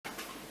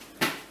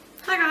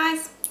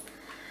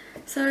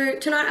So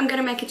tonight I'm going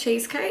to make a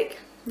cheesecake.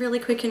 Really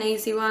quick and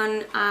easy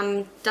one.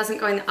 Doesn't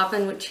go in the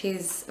oven, which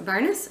is a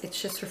bonus.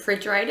 It's just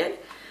refrigerated.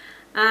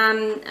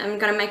 I'm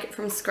going to make it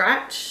from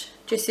scratch,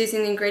 just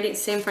using the ingredients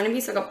see in front of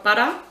you. So I've got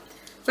butter.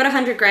 I've got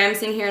 100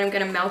 grams in here and I'm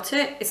going to melt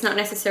it. It's not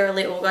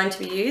necessarily all going to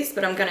be used,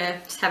 but I'm going to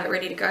just have it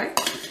ready to go.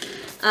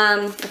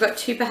 I've got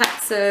 2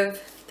 packs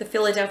of the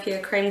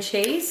Philadelphia cream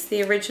cheese,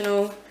 the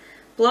original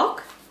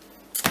block.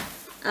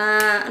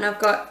 And I've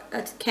got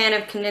a can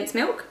of condensed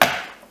milk.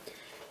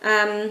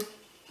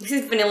 This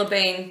is vanilla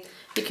bean.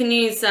 You can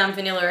use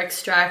vanilla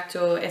extract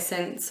or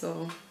essence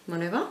or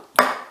whatever.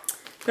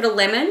 Got a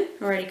lemon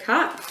already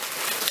cut.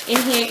 In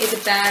here is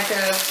a bag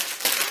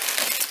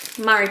of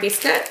Murray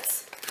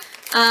biscuits.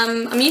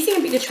 I'm using a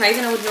bigger tray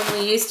than I would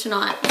normally use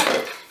tonight.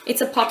 It's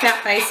a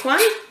pop-out base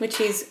one,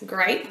 which is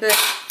great, but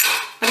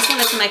I just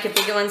wanted to make a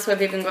bigger one so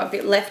I've even got a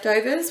bit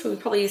leftovers. We'll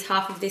probably use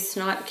half of this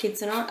tonight, the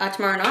kids and I,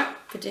 tomorrow night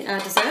for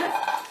dessert,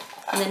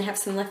 and then have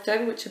some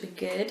leftover, which will be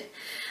good.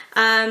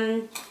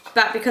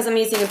 But because I'm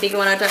using a bigger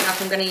one, I don't know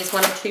if I'm going to use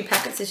 1 or 2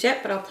 packets as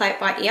yet, but I'll play it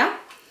by ear.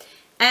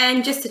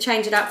 And just to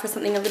change it up for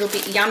something a little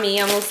bit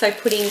yummy, I'm also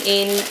putting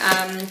in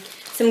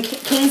some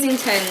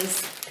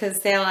Kensingtons, because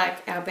they're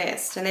like our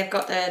best, and they've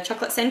got the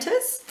chocolate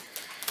centres.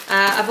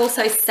 I've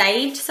also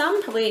saved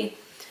some, probably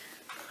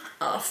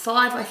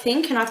 5 I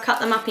think, and I've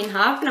cut them up in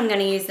half, and I'm going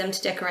to use them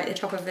to decorate the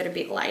top of it a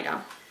bit later.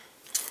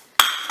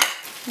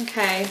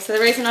 Okay, so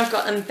the reason I've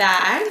got them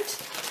bagged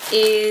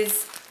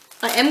is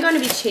I am going to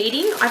be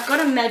cheating. I've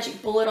got a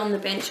magic bullet on the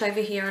bench over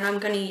here, and I'm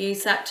going to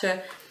use that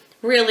to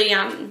really,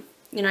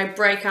 you know,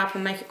 break up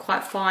and make it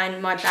quite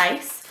fine, my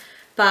base.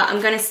 But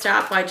I'm going to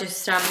start by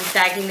just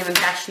bagging them and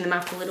bashing them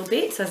up a little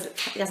bit so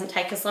it doesn't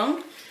take as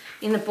long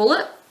in the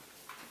bullet.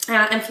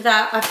 And for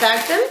that, I've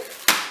bagged them.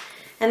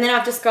 And then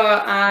I've just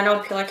got an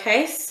old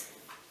pillowcase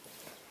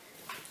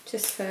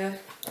just to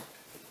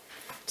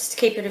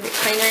keep it a bit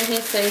cleaner in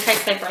here, so in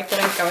case they break, they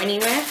don't go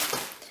anywhere.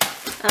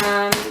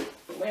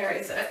 Where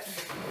is it?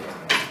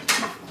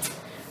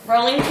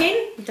 Rolling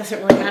pin. It doesn't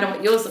really matter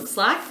what yours looks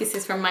like. This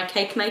is from my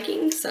cake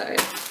making, so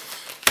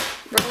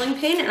rolling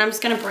pin, and I'm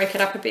just going to break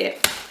it up a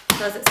bit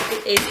because it's a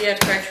bit easier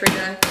to go through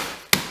the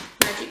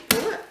magic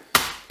bullet.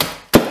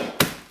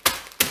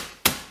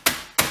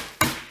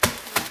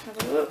 Have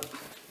a look.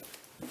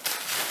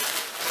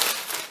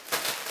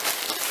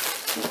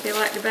 I feel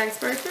like the bag's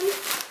broken.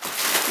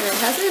 No, it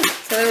hasn't.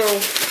 So they're all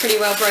pretty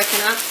well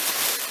broken up.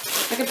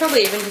 I could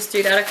probably even just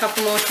do that a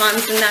couple more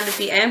times and that would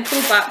be ample,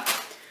 but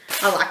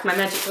I like my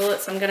magic bullet,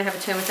 so I'm going to have a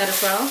turn with that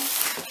as well.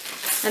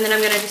 And then I'm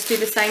going to just do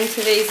the same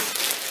to these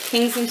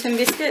Kensington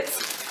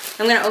biscuits.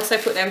 I'm going to also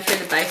put them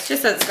through the base,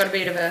 just so it's got a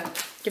bit of a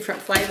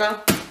different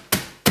flavour.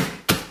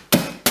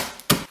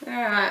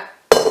 Alright,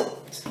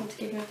 just want to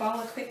give my bowl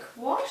a quick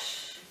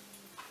wash.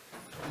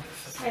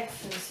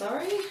 Safe and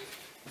sorry.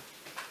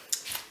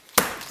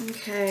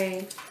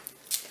 Okay,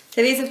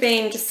 so these have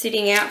been just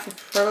sitting out for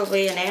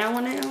probably an hour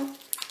now.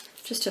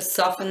 Just to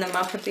soften them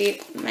up a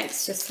bit. It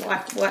makes just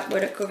like white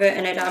cook it,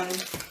 and it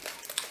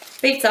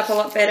beats up a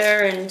lot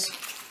better, and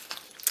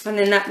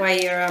then that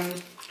way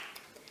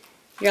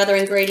your other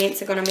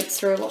ingredients are going to mix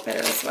through a lot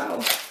better as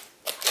well.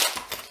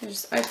 So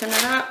just open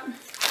it up,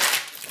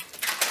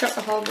 drop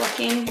the whole block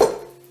in,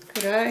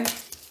 good-o.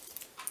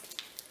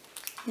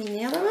 And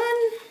the other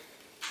one.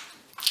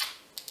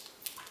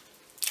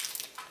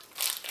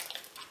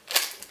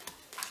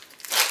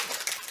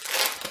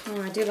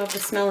 Oh, I do love the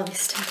smell of this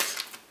stuff.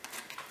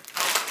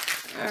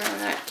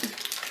 Alright.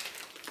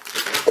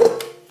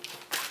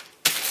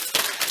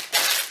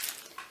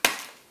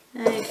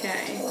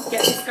 Okay,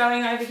 get this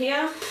going over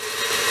here.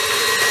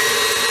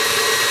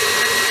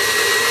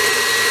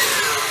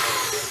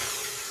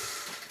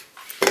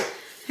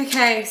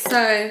 Okay,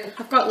 so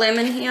I've got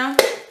lemon here.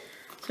 So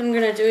what I'm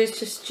going to do is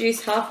just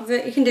juice half of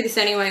it. You can do this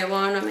any way you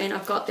want. I mean,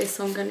 I've got this,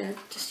 so I'm going to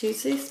just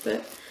use this,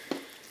 but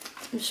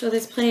I'm sure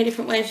there's plenty of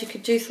different ways you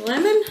could juice a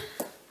lemon.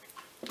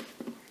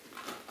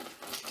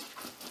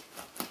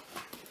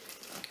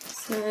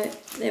 So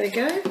there we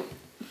go.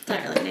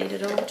 Don't really need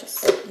it all,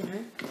 just, you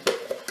know.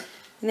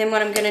 And then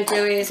what I'm going to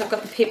do is, I've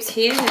got the pips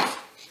here,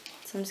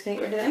 so I'm just going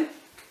to get rid of them.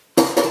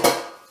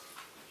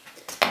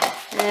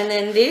 And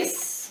then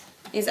this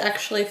is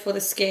actually for the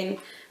skin.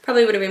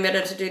 Probably would have been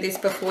better to do this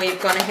before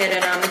you've gone ahead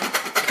and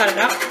cut it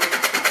up.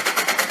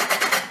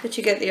 But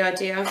you get the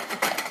idea.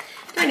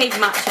 Don't need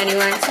much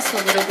anyway, it's just a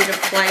little bit of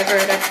flavour.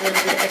 It adds a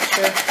little bit of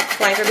extra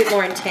flavour, a bit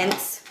more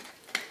intense.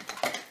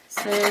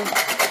 So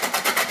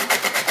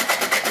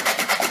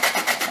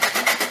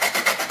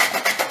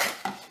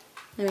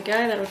there we go,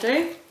 that'll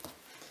do.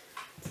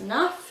 It's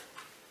enough.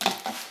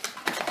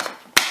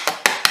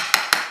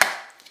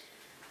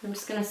 I'm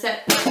just going to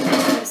set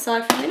it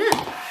aside for a minute.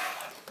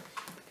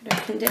 Got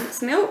our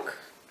condensed milk.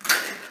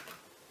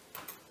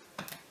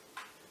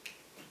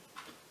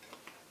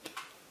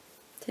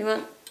 Do you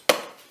want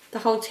the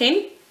whole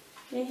tin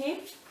in here?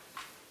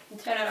 And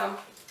turn it on.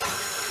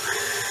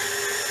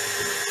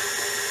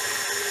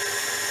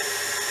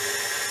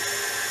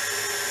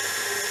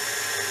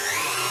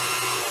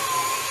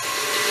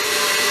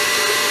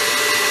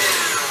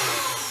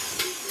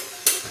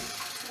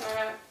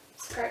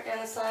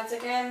 sides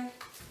again.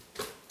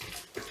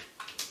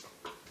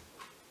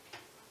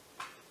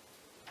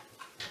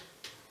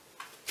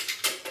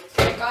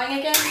 Keep going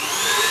again.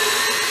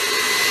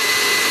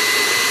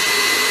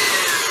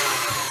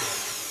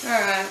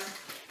 Alright,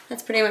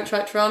 that's pretty much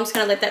right, Troy. I'm just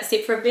going to let that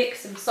sit for a bit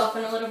because it'll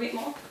soften a little bit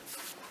more.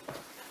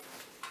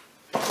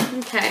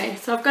 Okay,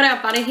 so I've got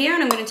our butter here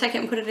and I'm going to take it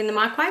and put it in the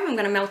microwave. I'm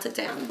going to melt it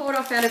down. Poured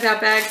off out of our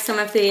bag some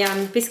of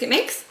the biscuit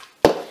mix.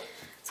 So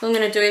what I'm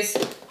going to do is,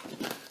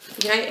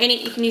 you know,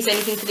 you can use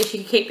anything for this.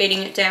 You can keep beating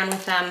it down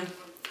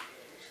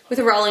with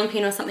a rolling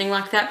pin or something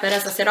like that. But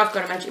as I said, I've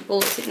got a magic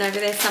bullet sitting over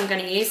there, so I'm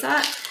going to use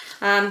that.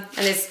 And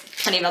there's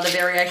plenty of other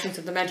variations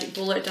of the magic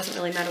bullet. It doesn't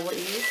really matter what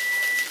you use.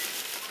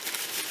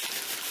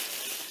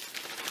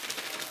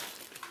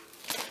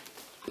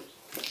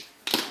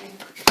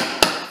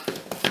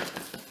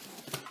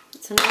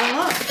 It's another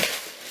lot.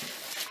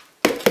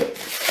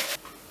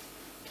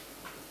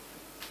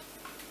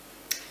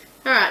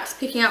 Alright, just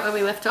picking up where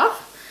we left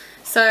off.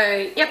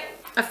 So, yep,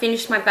 I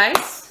finished my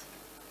base.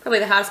 Probably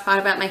the hardest part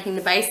about making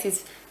the base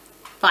is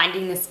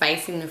finding the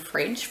space in the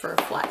fridge for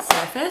a flat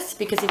surface,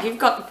 because if you've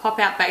got the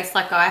pop-out base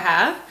like I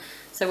have,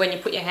 so when you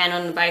put your hand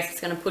on the base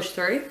it's going to push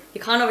through, you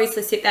can't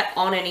obviously sit that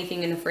on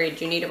anything in the fridge.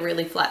 You need a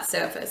really flat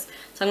surface.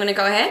 So I'm going to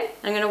go ahead,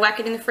 I'm going to whack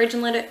it in the fridge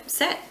and let it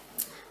set.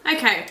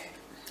 Okay,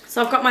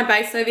 so I've got my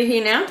base over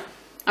here now.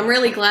 I'm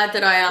really glad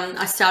that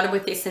I started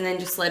with this and then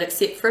just let it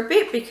sit for a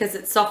bit, because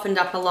it softened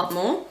up a lot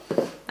more.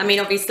 I mean,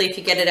 obviously if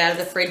you get it out of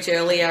the fridge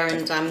earlier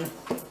and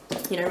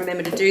you know,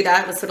 remember to do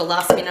that. It was sort of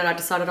last minute. I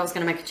decided I was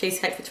going to make a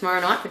cheesecake for tomorrow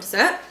night for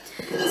dessert.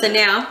 So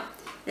now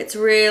it's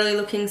really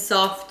looking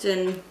soft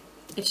and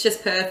it's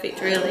just perfect,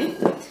 really.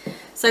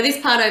 So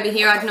this part over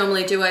here I'd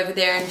normally do over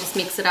there and just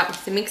mix it up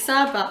with the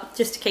mixer, but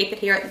just to keep it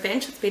here at the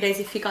bench, it's a bit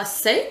easy for you guys to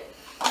see.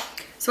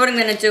 So what I'm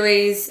going to do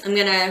is I'm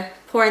going to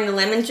pour in the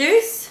lemon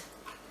juice.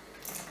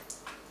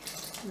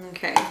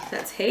 Okay,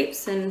 that's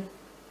heaps, and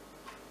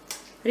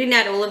I didn't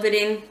add all of it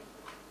in,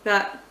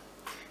 but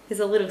there's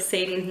a little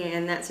seed in here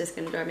and that's just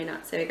going to drive me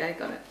nuts. There we go,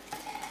 got it.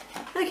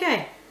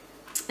 Okay,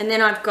 and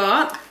then I've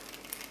got,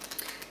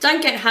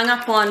 don't get hung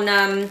up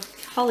on,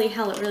 holy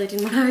hell, it really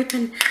didn't want to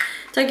open.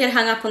 Don't get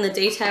hung up on the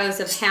details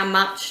of how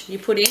much you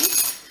put in,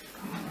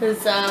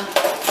 because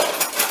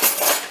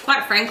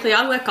quite frankly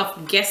I work off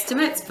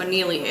guesstimates for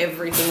nearly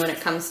everything when it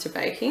comes to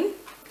baking.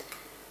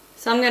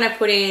 So I'm going to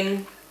put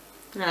in,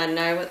 I don't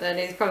know what that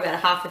is, probably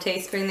about a 1/2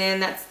 teaspoon there,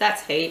 and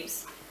that's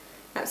heaps.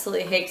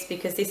 Absolutely heaps,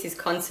 because this is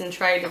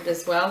concentrated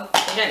as well.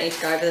 You don't need to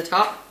go over the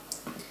top.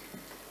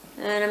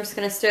 And I'm just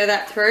going to stir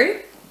that through.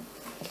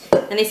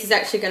 And this is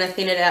actually going to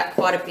thin it out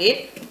quite a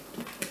bit,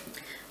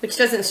 which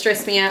doesn't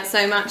stress me out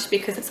so much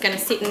because it's going to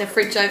sit in the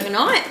fridge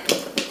overnight.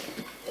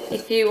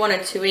 If you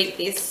wanted to eat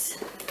this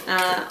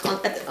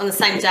on the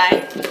same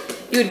day,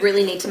 you would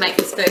really need to make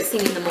this first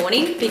thing in the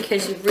morning,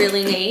 because you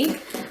really need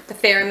a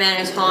fair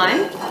amount of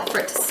time for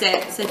it to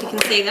set. So if you can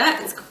see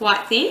that, it's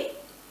quite thin,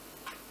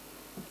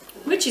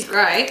 which is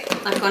great.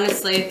 Like,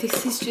 honestly,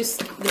 this is just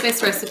the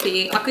best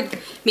recipe. I could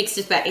mix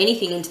just about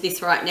anything into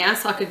this right now.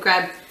 So I could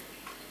grab,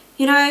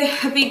 you know,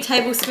 a big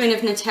tablespoon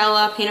of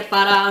Nutella, peanut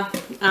butter,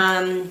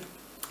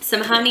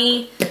 some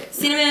honey,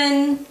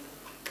 cinnamon,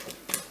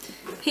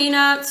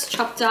 peanuts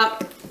chopped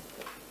up,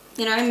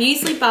 you know,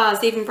 muesli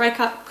bars, even break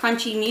up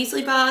crunchy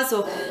muesli bars.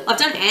 Or I've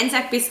done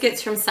Anzac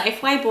biscuits from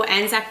Safeway, bought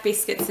Anzac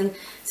biscuits and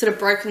sort of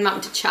broken them up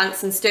into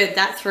chunks and stirred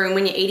that through. And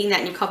when you're eating that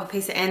and you cop a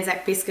piece of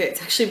Anzac biscuit,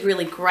 it's actually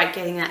really great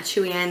getting that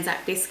chewy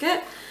Anzac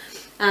biscuit.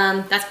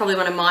 That's probably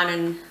one of mine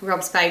and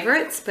Rob's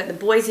favourites. But the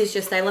boys is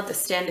just, they love the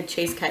standard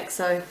cheesecake.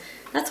 So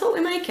that's what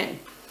we're making.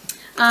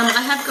 I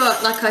have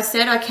got, like I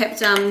said, I kept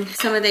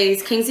some of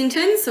these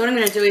Kensingtons. So what I'm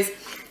going to do is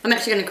I'm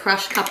actually going to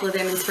crush a couple of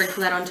them and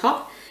sprinkle that on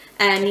top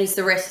and use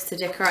the rest to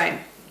decorate.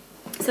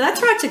 So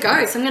that's right to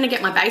go. So I'm going to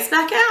get my base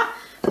back out,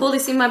 pour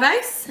this in my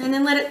base, and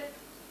then let it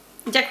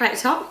decorate the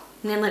top,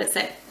 and then let it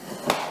set.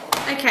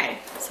 Okay,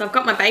 so I've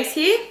got my base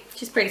here,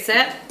 which is pretty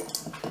set.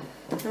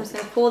 I'm just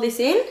going to pour this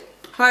in.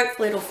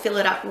 Hopefully it'll fill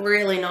it up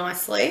really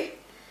nicely.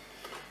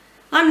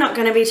 I'm not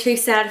going to be too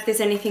sad if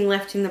there's anything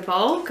left in the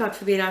bowl. God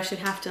forbid I should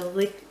have to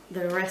lick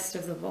the rest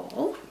of the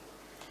bowl.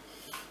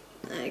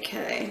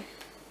 Okay.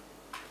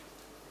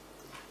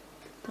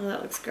 Oh,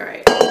 that looks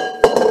great.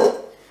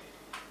 So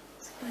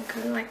I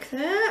go like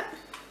that.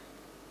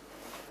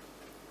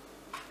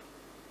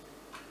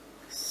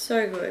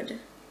 So good.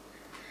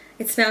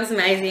 It smells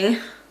amazing.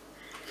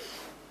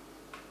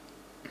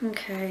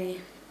 Okay.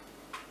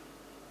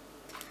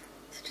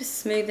 So just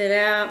smooth it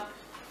out.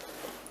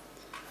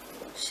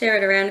 Share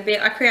it around a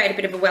bit. I create a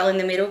bit of a well in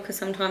the middle because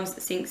sometimes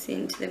it sinks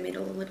into the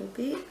middle a little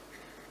bit,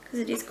 because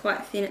it is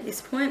quite thin at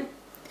this point.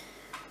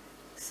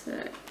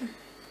 So,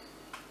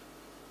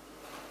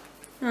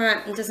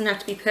 alright, it doesn't have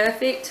to be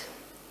perfect.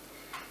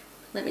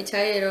 Let me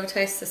tell you, it all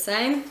tastes the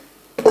same.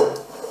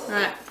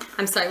 Alright,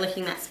 I'm sorry,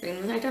 licking that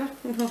spoon later.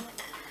 So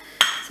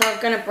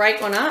I'm going to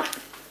break one up.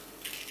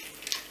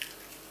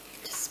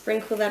 Just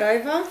sprinkle that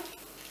over.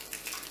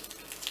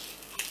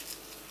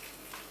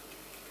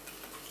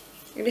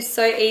 It is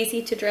so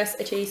easy to dress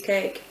a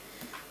cheesecake.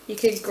 You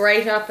could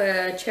grate up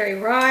a cherry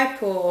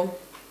ripe, or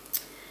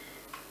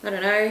I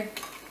don't know,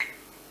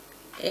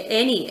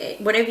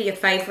 whatever your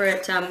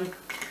favourite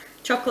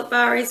chocolate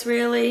bar is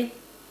really.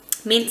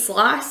 Mint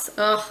slice.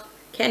 Oh,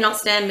 cannot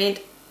stand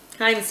mint.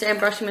 Can't even stand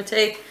brushing my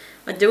teeth.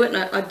 I do it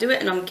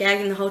and I'm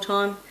gagging the whole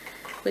time,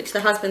 which the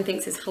husband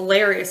thinks is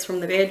hilarious from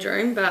the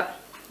bedroom, but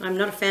I'm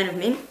not a fan of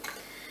mint.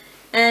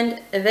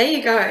 And there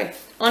you go.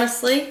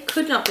 Honestly,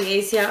 could not be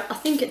easier. I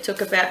think it took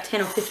about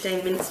 10 or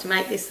 15 minutes to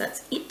make this.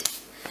 That's it.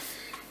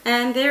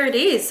 And there it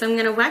is. So I'm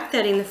going to whack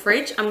that in the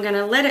fridge. I'm going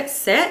to let it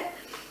set.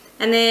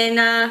 And then,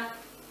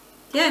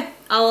 yeah,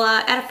 I'll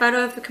add a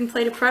photo of the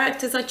completed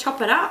product as I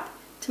chop it up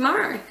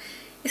tomorrow.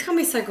 It's going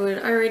to be so good.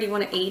 I already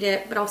want to eat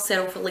it, but I'll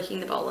settle for licking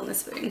the bowl and the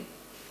spoon.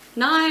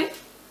 Night.